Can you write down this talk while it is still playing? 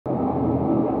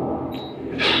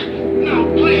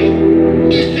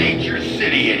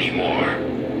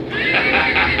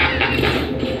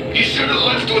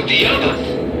the others?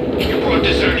 You brought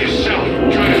this on yourself,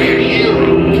 trying to be a hero.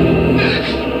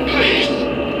 Please,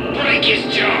 break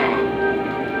his jaw.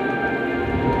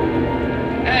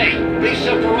 Hey, leave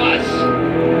some for us.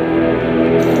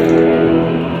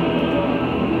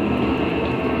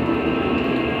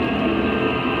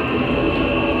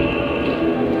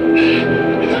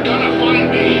 They're gonna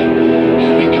find me.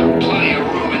 We got plenty of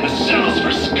room in the cells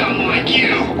for scum like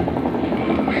you.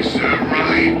 Is that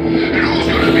right? And who's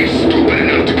gonna be stupid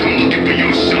enough to come looking for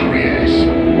your sorry ass?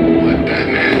 What,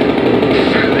 Batman?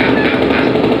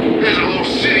 There's a whole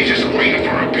city just waiting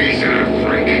for a piece of that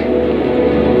freak.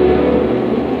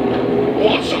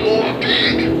 Want some more,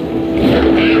 pig?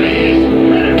 There he is.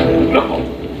 No.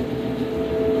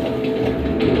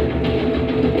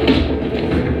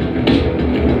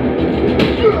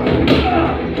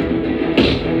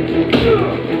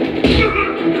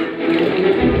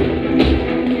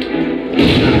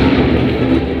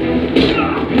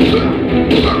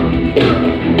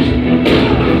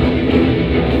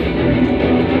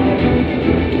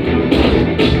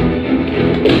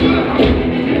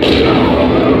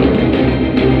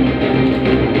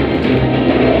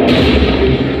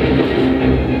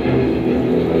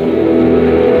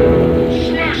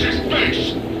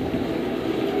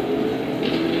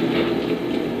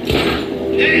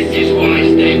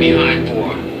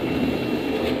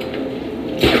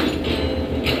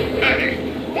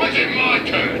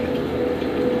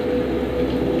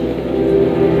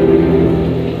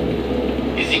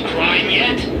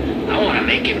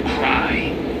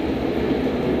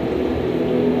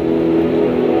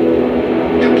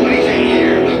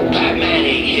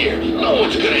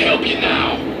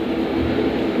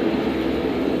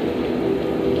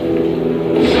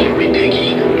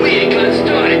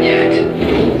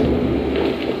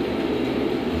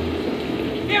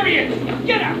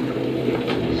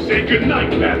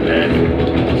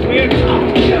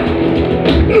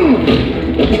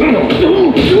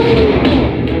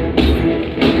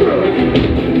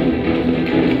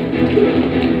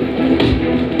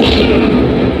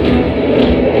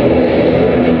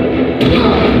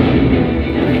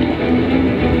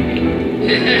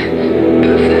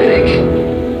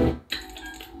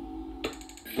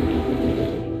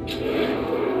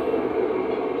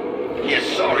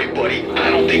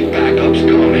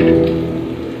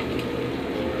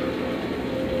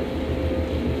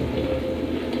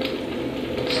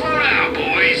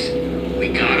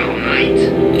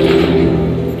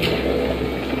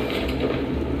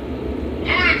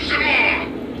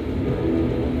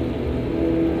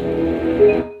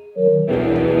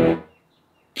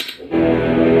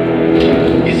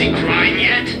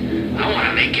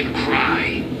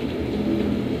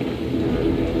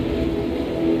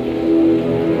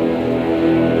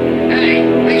 Hey,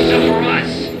 Lisa.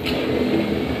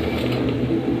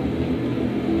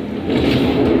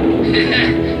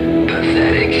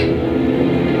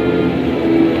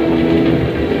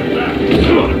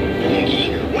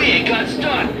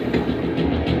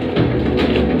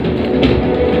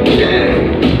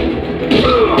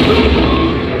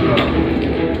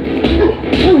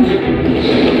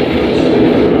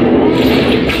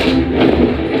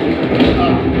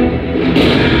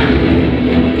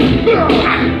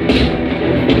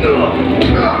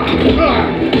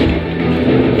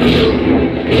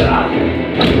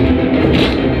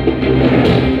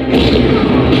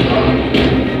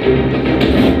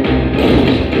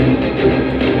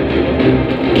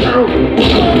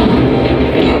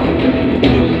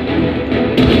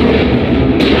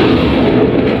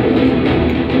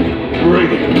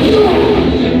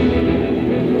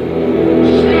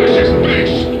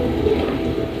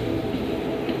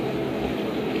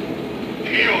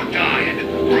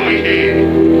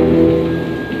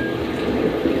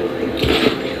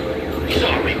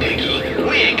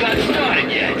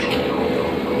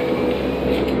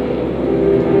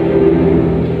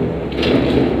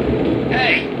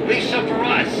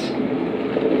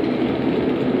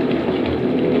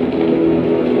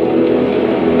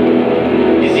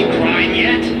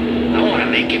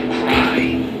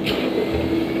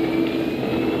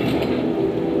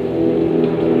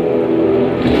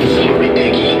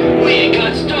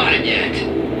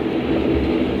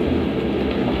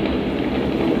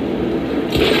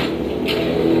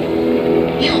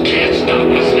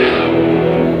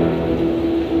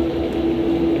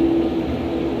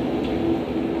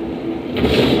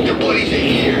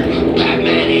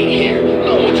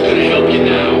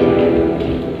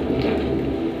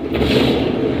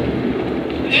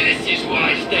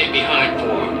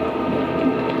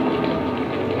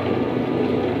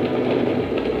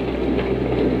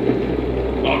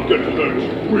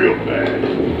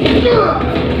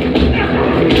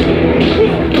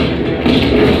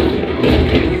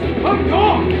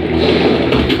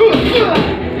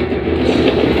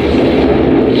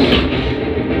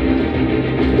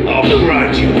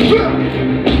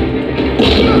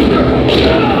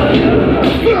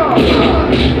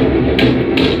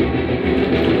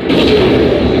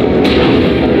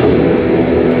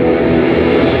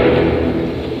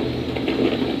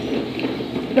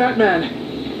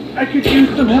 Batman! I could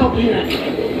use some help here.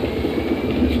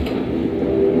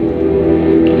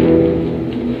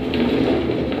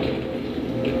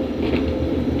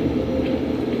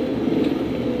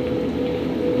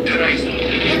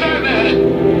 Hey,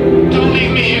 Batman! Don't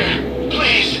leave me here,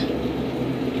 please!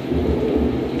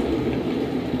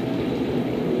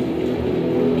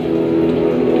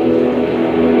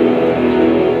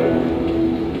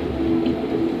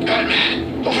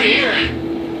 Batman, over here!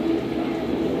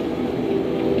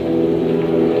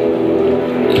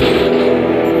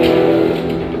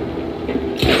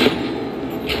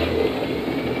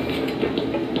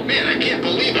 Man, I can't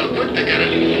believe how quick they got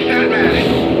it. Batman,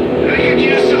 I could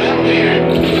use some help here.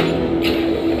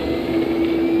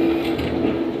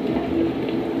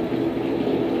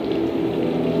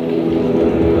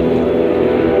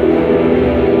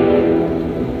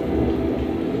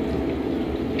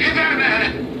 Hey, Batman!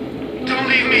 Don't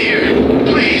leave me here,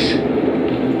 please!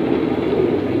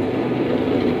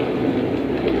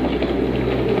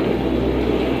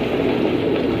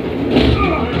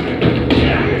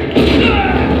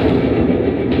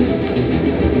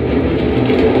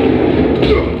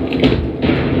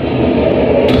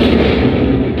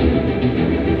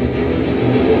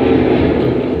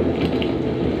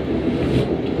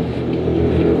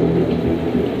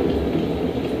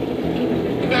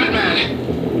 Batman,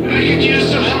 I could use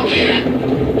some help here.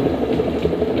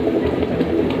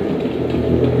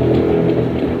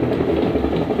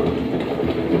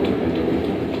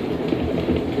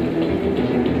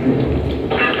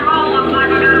 Control, looks like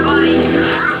we got a buddy.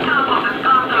 Rooftop of the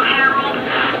Gotham Herald.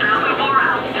 Now before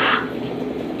out.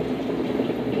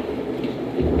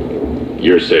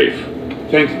 You're safe.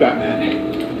 Thanks, Batman.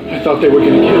 I thought they were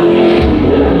gonna kill me.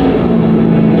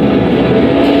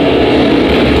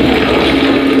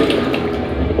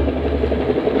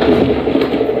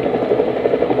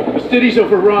 The city's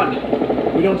overrun.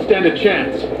 We don't stand a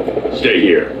chance. Stay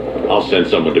here. I'll send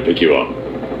someone to pick you up.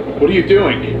 What are you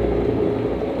doing?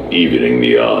 Evening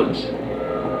the odds.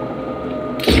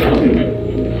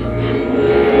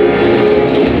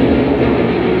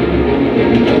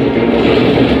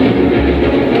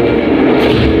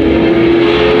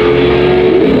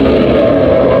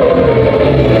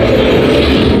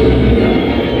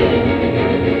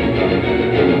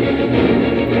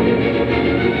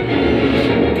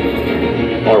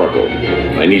 Oracle,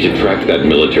 I need to track that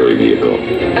military vehicle.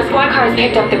 A squad car has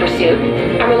picked up the pursuit.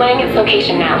 I'm relaying its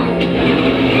location now.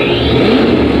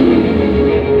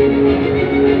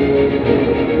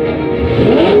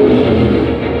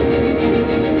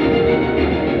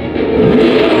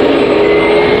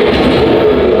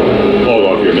 Call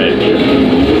off your men, Jim.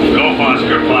 Golf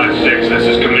Oscar 5-6, this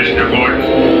is Commissioner Gordon.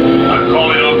 I'm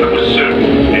calling off the pursuit.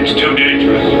 It's too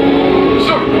dangerous.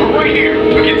 Sir, we're right here.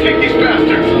 We can take these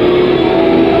bastards.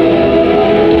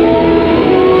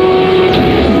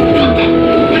 What the?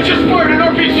 They just fired an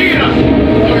RPG at us!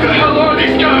 Who the hell are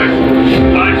these guys?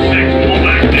 5-6, pull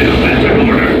back down. That's an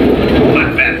order. Let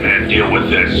Batman deal with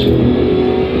this. 5-6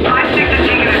 is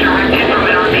taking a direct hit from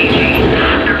an RPG.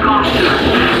 They're gone, sir.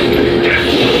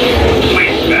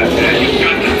 Please, Batman, you've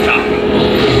got to stop them.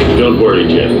 Don't worry,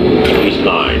 Jim. He's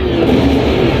mine.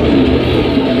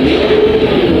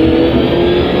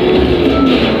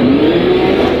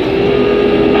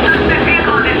 Suspect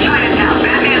vehicle is in Chinatown.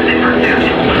 Batman's in pursuit.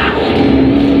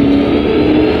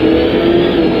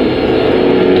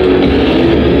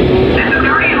 This is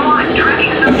Guardian 1,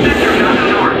 tracking suspect through Gotham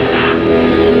North.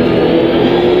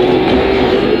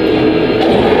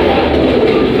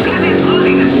 Batman's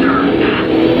losing this, sir.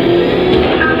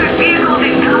 Suspect vehicle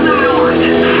in Gotham North.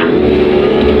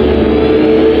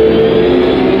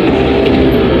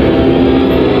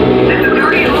 This is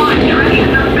Guardian 1, tracking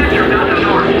suspect through Gotham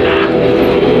North.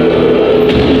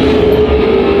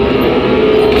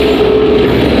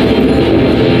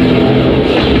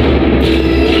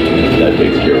 That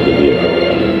takes care of the vehicle.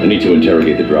 I need to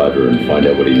interrogate the driver and find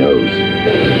out what he knows.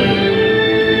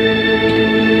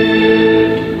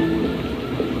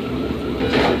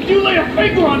 You lay a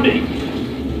finger on me!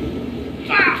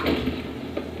 Ah!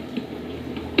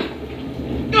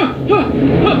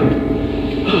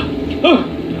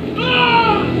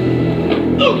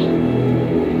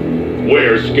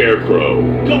 Where's Scarecrow?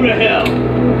 Go to hell!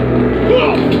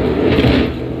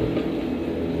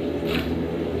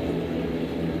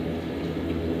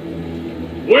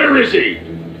 Where is he?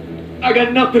 I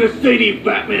got nothing to say to you,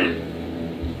 Batman.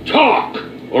 Talk,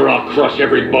 or I'll crush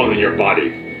every bone in your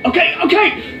body. Okay.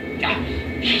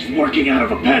 She's working out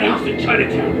of a penthouse in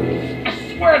Chinatown. I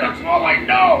swear that's all I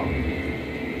know.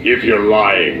 If you're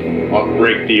lying, I'll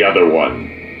break the other one.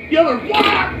 The other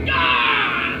one! Ah!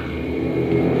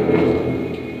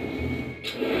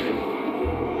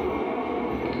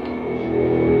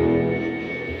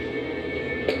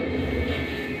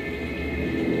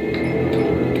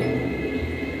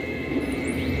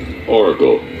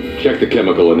 Oracle, check the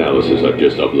chemical analysis I've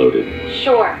just uploaded.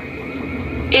 Sure.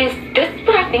 Is this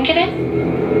what I think it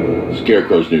is?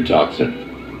 Scarecrow's new toxin.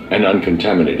 An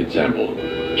uncontaminated sample.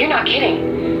 You're not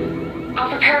kidding. I'll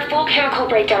prepare a full chemical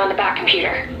breakdown on the back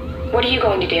computer. What are you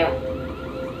going to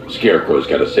do? Scarecrow's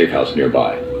got a safe house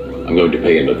nearby. I'm going to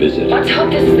pay him a visit. Let's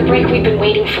hope this is the break we've been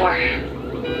waiting for.